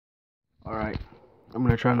Alright, I'm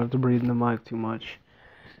gonna try not to breathe in the mic too much.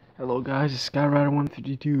 Hello guys, it's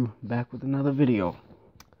Skyrider152 back with another video.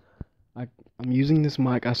 I'm using this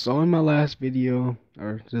mic. I saw in my last video,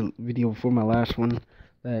 or the video before my last one,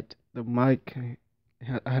 that the mic,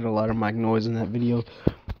 I had a lot of mic noise in that video.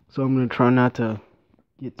 So I'm gonna try not to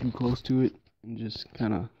get too close to it and just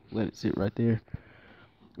kind of let it sit right there.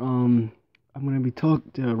 I'm gonna be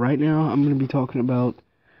right now. I'm gonna be talking about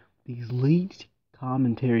these leaked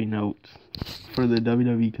commentary notes for the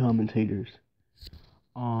WWE commentators.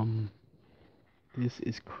 This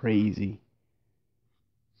is crazy.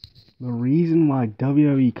 The reason why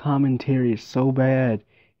WWE commentary is so bad.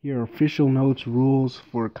 Here are official notes, rules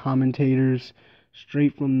for commentators,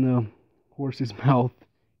 straight from the horse's mouth.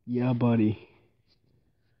 Yeah, buddy.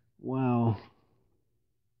 Wow.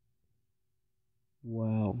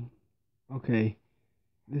 Okay.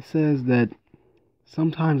 This says that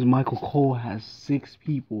sometimes Michael Cole has 6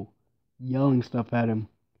 people yelling stuff at him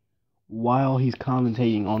while he's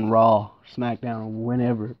commentating on Raw, SmackDown, or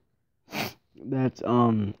whenever. That's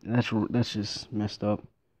just messed up.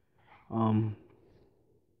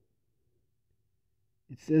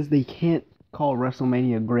 It says they can't call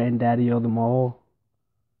WrestleMania Granddaddy of them all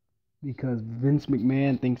because Vince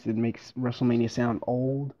McMahon thinks it makes WrestleMania sound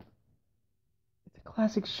old. It's a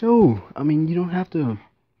classic show. I mean, you don't have to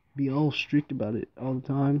be all strict about it all the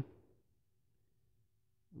time.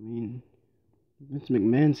 I mean, Vince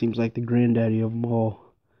McMahon seems like the granddaddy of them all.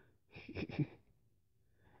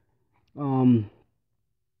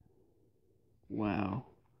 Wow.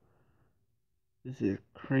 This is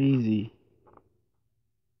crazy.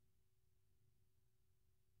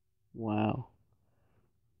 Wow.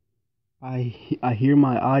 I hear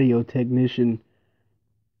my audio technician.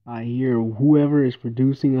 I hear whoever is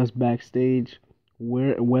producing us backstage,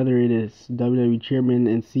 whether it is WWE Chairman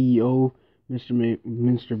and CEO,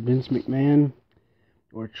 Mr. Vince McMahon,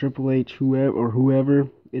 or Triple H, whoever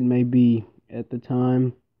it may be at the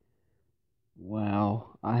time.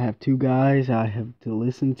 Wow, I have 2 guys I have to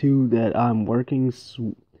listen to that I'm working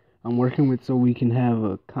with so we can have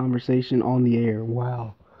a conversation on the air.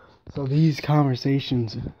 Wow. So these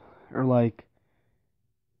conversations are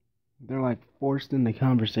they're like forced into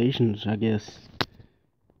conversations, I guess.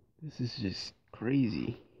 This is just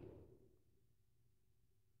crazy.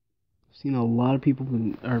 I've seen a lot of people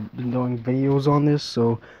been doing videos on this,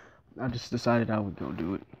 so I just decided I would go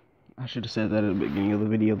do it. I should have said that at the beginning of the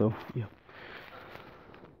video, though. Yeah.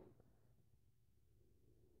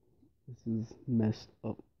 This is messed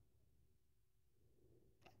up.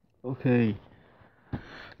 Okay.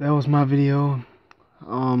 That was my video.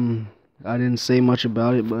 I didn't say much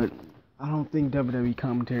about it, but I don't think WWE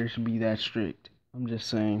commentary should be that strict. I'm just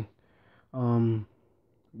saying.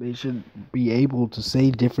 They should be able to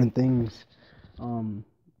say different things.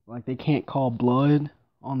 Like they can't call blood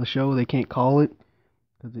on the show. They can't call it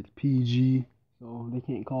because it's PG. So they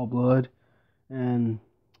can't call blood, and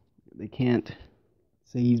they can't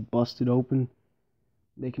say he's busted open.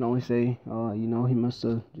 They can only say, he must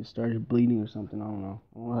have just started bleeding or something. I don't know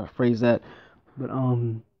how to phrase that, but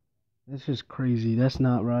that's just crazy. That's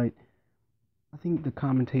not right. I think the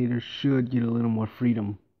commentators should get a little more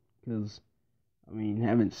freedom, because I mean,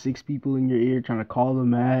 having 6 people in your ear trying to call the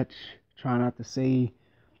match, trying not to say,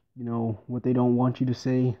 what they don't want you to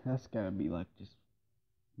say, that's gotta be like just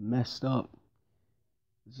messed up.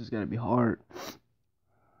 It's just gotta be hard,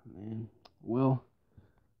 man. Well,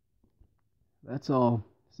 that's all.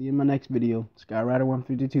 See you in my next video.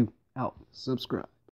 Skyrider152 out. Subscribe.